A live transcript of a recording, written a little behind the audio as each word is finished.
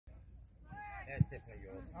that's definitely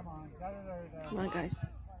yours. Come on, go. Come on, guys.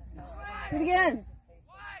 Do it again.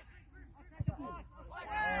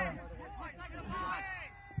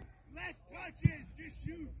 Less touches, just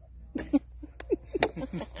shoot.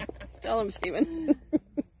 Tell him, Steven.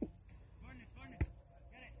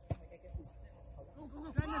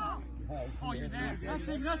 Oh, you're there.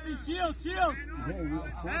 Nothing. Shield.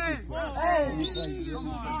 Hey. Come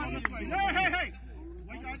on. Hey.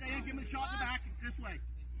 Wait, guys, give him a shot in the back. It's this way.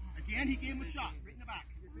 At the end, he gave him a shot. Right in the back.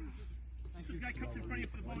 This guy cuts in front of you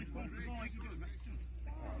for the ball. He's going for the ball. He can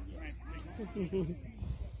do it.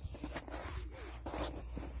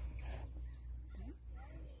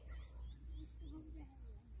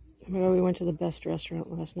 Remember we went to the best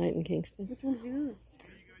restaurant last night in Kingston? Which one's yours?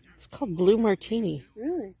 It's called Blue Martini.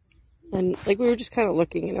 Really? And like we were just kind of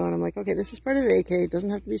looking, you know, and I'm like, okay, this is part of AK. It doesn't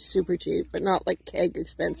have to be super cheap, but not like keg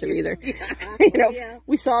expensive either. Yeah. You know, Yeah.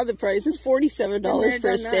 we saw the price. It's $47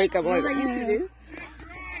 for a steak. I'm like, what I used to do?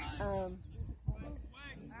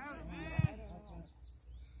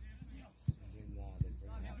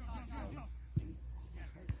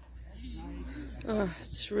 oh,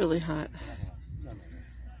 it's really hot.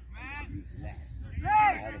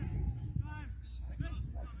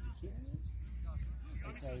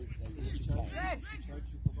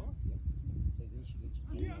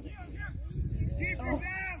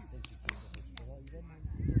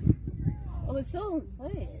 Oh, it's still in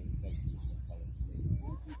play.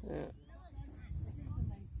 Yeah.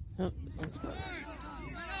 Oh, that's better.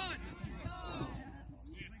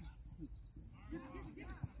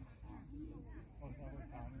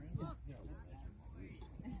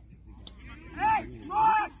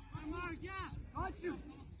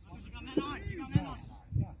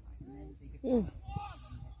 Mm.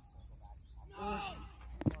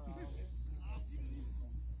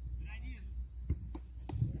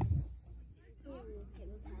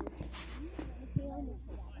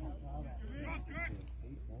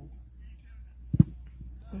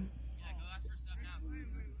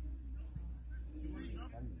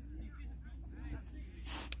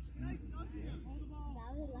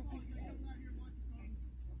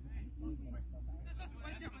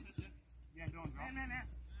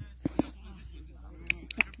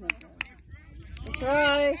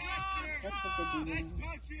 Try. That's a good deal.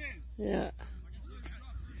 Yeah.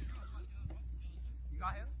 You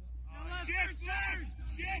got him?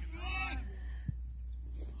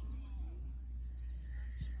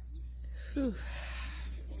 Whew.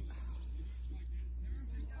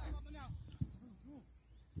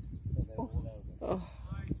 Oh.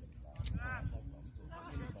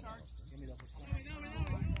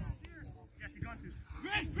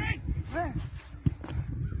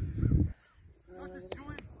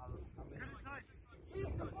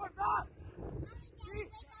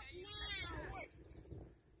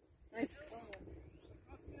 Nice.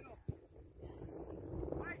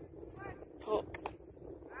 Oh.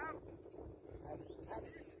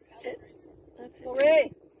 That's it. That's it. Go,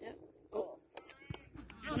 Ray. Yep. Oh.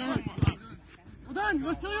 Well done.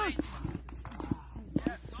 Let's do yours.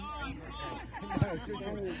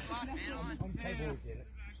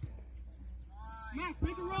 Max,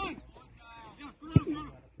 make a run.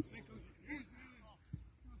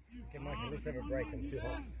 Okay, Michael, let's have a break. I'm too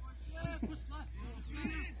hot.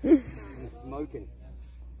 I'm smoking.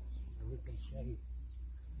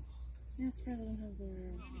 Yes, rather than have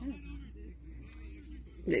their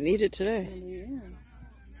They need it today. yeah.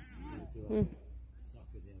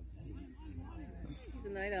 He's a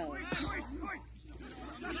night owl.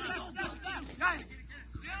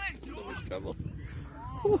 So much trouble.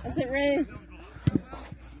 That's it, Ray.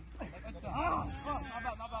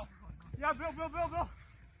 Yeah, Bill.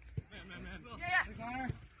 Yeah.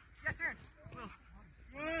 Yes, sir.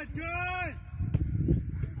 Good. Yeah.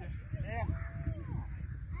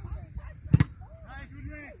 Nice, good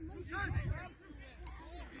Ray.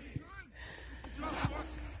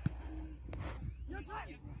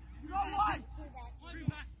 You go one.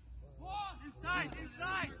 Inside.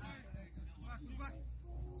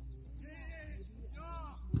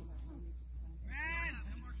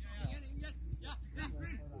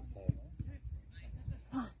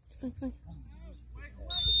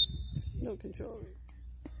 No control.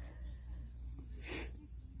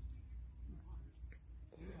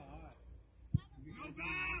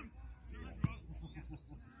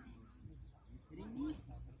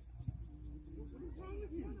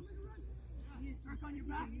 On your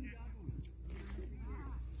back.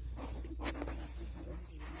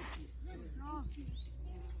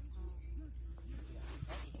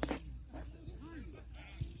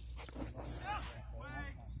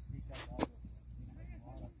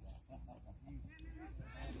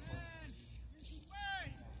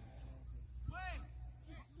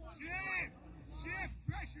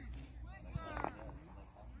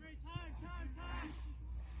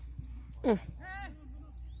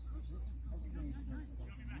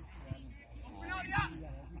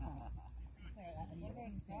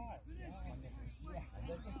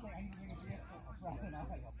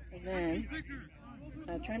 van.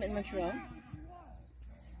 Tournament in Montreal.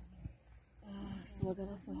 So I got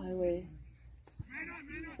off the highway.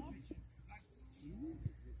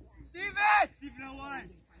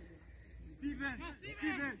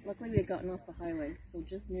 Luckily, we had gotten off the highway, so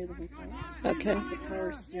just near the hotel. Okay. The car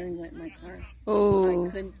was steering like my car. Oh.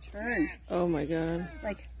 I couldn't turn. Oh my God.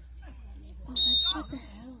 Like, I was like, what the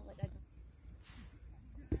hell?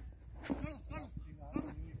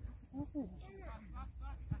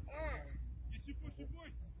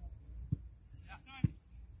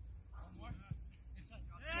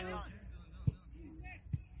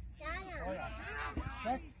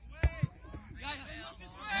 Like,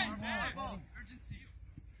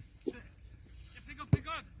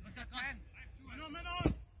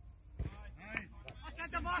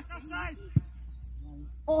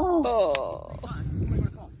 Oh.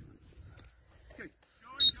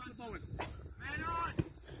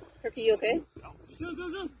 Turkey, you okay?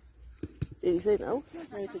 Did he say no?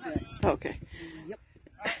 I said yes. Okay. Yep.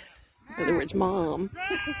 In other words, Mom.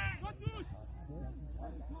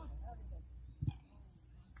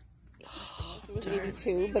 It was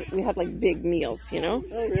 82, but we had like big meals, you know?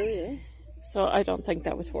 Oh, really? Eh? So I don't think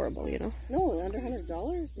that was horrible, you know? No, under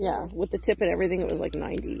 $100? Yeah, with the tip and everything, it was like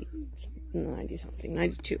 90 something,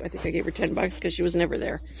 92. I think I gave her $10 because she was never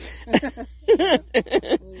there.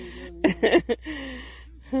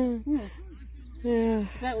 Yeah.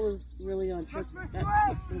 That was really on trips. That's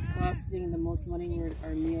what was costing the most money were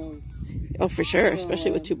our meals. Oh, for sure, So,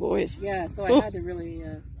 especially with two boys. Yeah, so I had to really,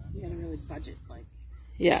 we had to really budget, like.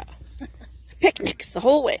 Yeah. Picnics the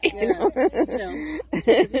whole way. Yeah, You know? 'cause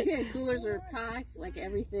we get coolers are packed, like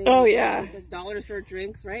everything. Oh, yeah. Like the dollar store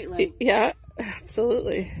drinks, right? Like. Yeah,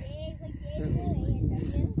 absolutely. So,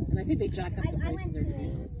 and I think they jacked up the prices there, to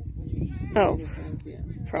be honest. Oh, Yeah.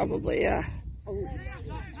 probably, yeah. Oh,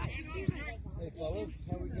 Hey fellas,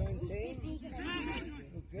 how we doing, team?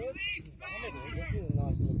 We're good? This is a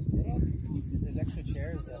nice little setup. There's extra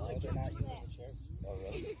chairs there, though. They're not using the chairs. Oh,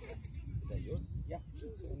 really? Is that yours? Yeah.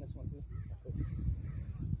 In this one, too.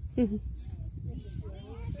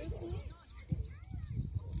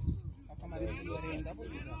 How come I didn't see you at A&W then?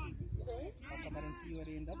 How come I didn't see you at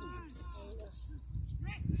A&W?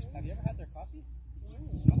 Have you ever had their coffee?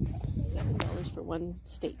 $7 for one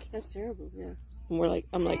steak. that's terrible, yeah. And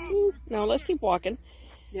I'm like, no, let's keep walking.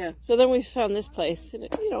 Yeah. So then we found this place, and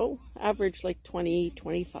it, average like 20,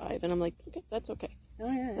 25. And I'm like, okay, that's okay.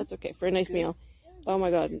 Oh, yeah. That's okay for a nice meal. Oh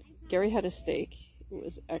my God. Gary had a steak. It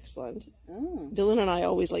was excellent. Oh, Dylan and I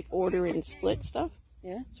always like order and split stuff.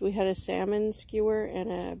 yeah. So we had a salmon skewer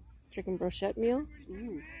and a chicken brochette meal.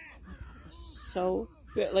 Ooh. So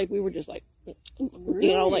good. Like we were just like,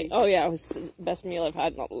 Really? like, oh yeah, it was the best meal I've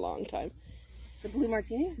had in a long time. The blue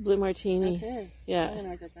martini? Blue martini. Okay. I'm Yeah. gonna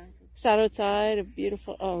write that down. Sat outside, it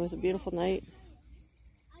was a beautiful night.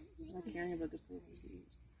 I like hearing about good places to eat.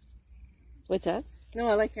 What's that? No,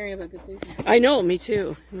 I like hearing about good places. I know, me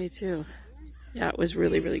too. Me too. Yeah, it was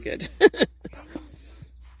really, really good.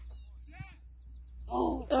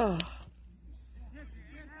 Oh. Oh.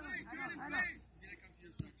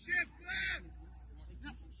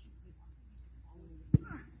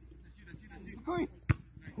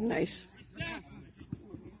 Nice.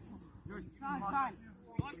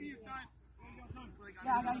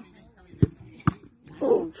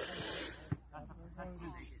 Oh.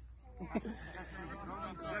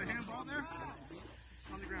 Handball there?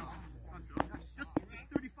 On the ground. Just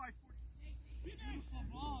 35, 40.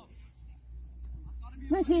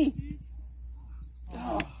 Nice heat.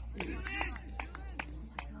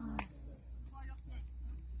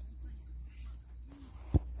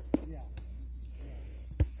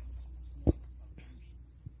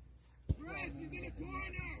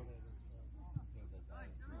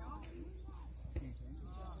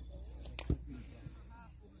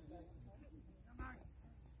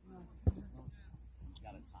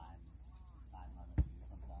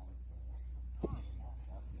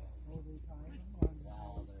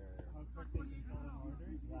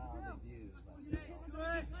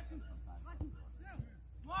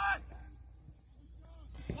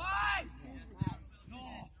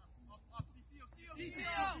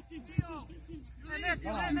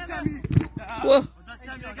 Whoa.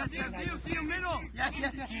 Yes,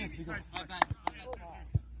 yes, yes.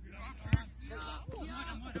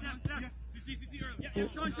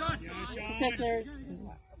 Professor.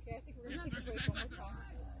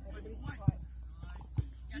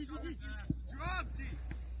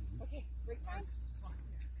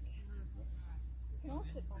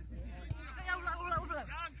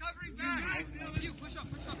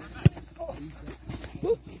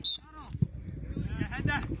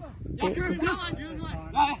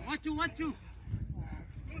 1-2.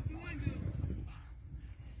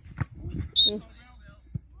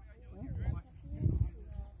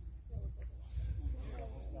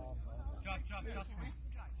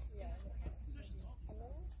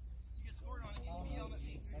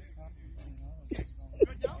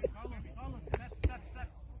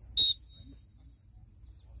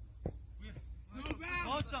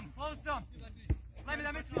 Close them.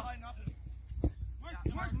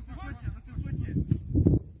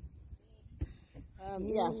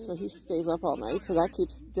 Yeah, so he stays up all night, so that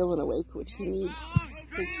keeps Dylan awake, which he needs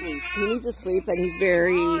his sleep. He needs his sleep, and he's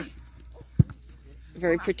very,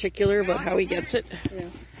 very particular about how he gets it. Yeah.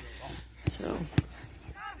 So.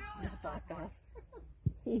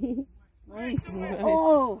 Nice.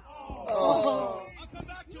 Oh. Oh.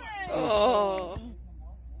 Oh.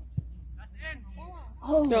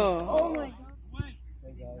 Oh. No. Oh my God.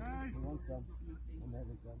 Hey guys, we want some. I'm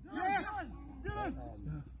having some.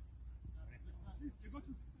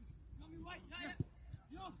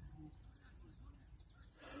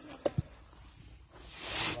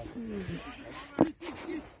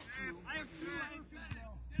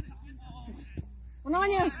 One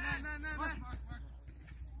on you.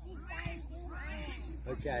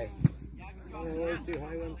 Okay. Those two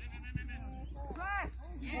high ones.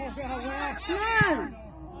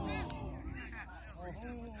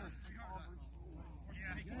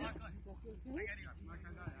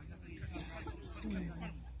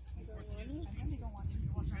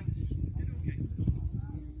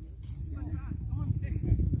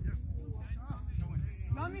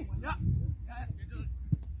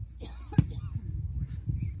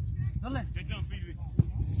 Come on.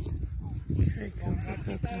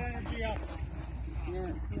 Yeah.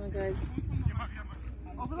 Yeah, come on, guys.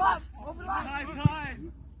 Overlap.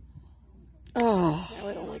 Time. Oh, now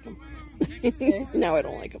I don't like him. Now I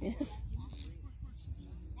don't like him.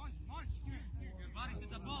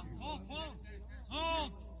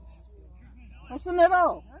 What's the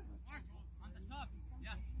middle?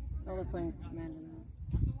 Oh, they're playing Amanda now.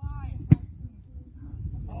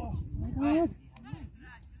 Oh my God.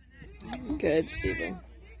 Good, Stephen.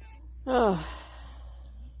 Oh.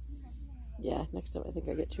 Yeah, next time I think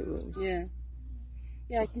I get 2 rooms. Yeah.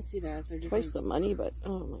 Yeah, I can see that. They're Twice different. the money, but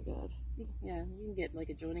oh my God. Yeah, you can get like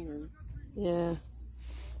adjoining rooms. Yeah.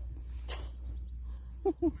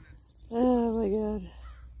 Oh my God.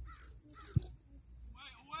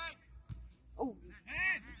 Oh.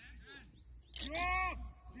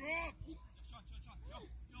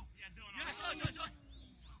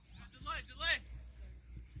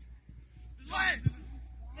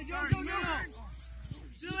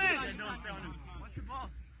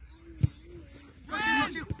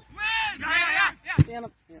 Stand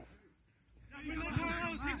up. Yeah.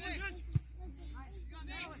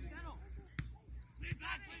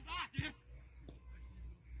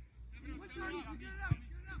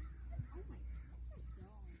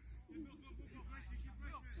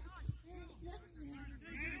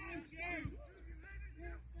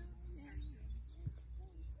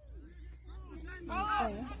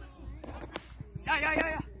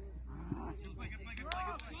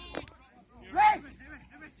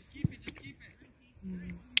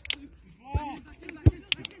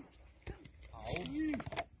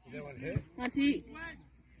 Yeah. Come on, T.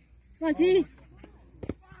 Come on, T.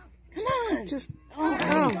 Come on. Just, oh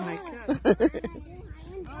my God.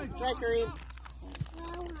 Try, Kareem.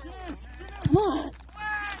 Come on.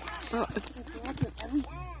 Oh.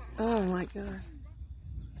 Oh my God.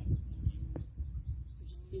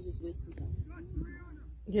 You just wasted that.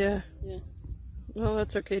 Yeah. Yeah. Well,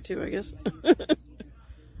 that's okay too, I guess. How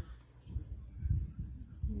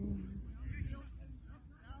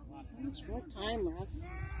much more time left?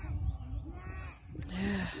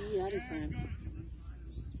 Yeah. We out of time.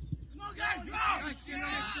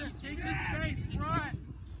 Take this space, front.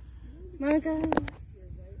 My God.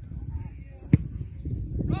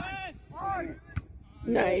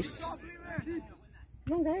 Nice.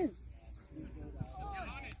 Come on, guys.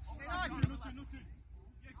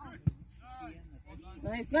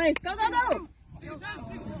 Nice. Go. Your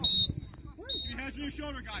hands on your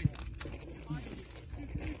shoulder, guys.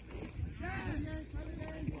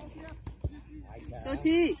 Go,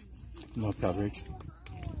 T. No coverage.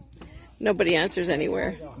 Nobody answers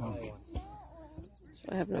anywhere. So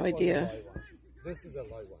I have no idea. This is a low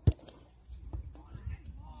one.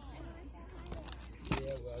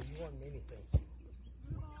 Yeah, well, you want many things.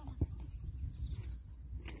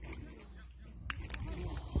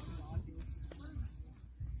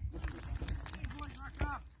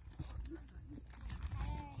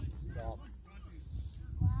 Stop.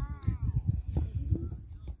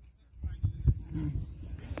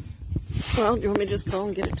 Well, do you want me to just call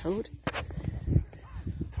and get it towed?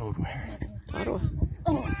 Towed where? Ottawa.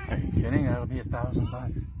 Are you kidding? That'll be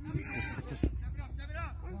 $1,000. Just.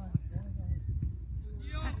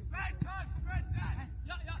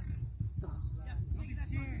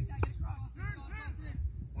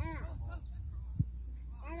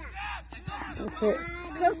 That's it.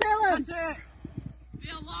 Go, Salem! That's it.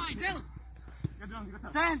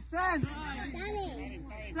 Stand, stand.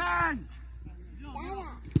 Stand.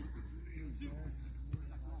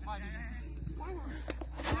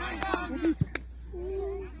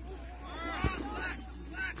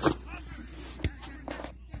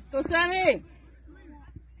 Go, Sammy!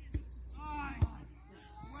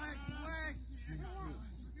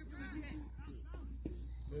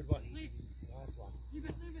 Good one. Nice one.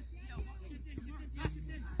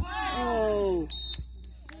 Oh.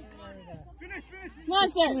 Come on,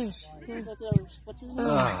 sir! What's his name?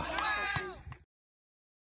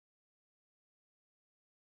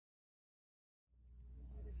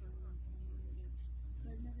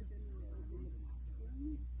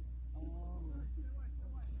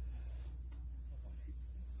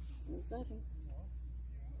 One second.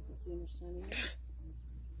 Let's see how much time he has.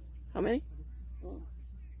 How many? Well,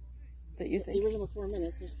 That you the think? original 4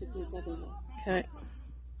 minutes, there's 15 seconds left. Okay.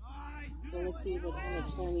 So let's see how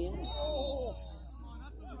much time he has.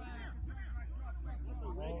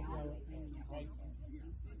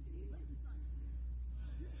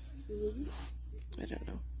 I don't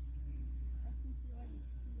know.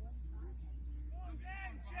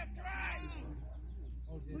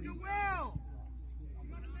 Look at Will.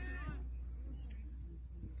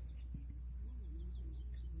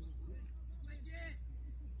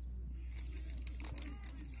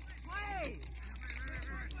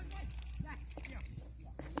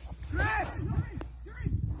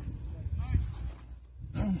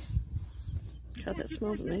 God, that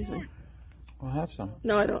smells amazing. We'll have some.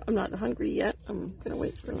 No, I don't. I'm not hungry yet. I'm gonna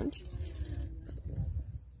wait for lunch.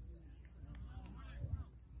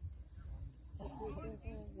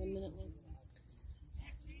 1 minute left.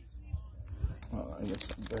 Well, I guess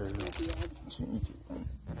I'm better change it.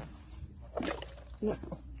 No.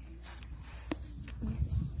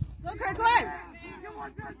 Okay, go ahead! Come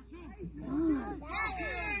on, good.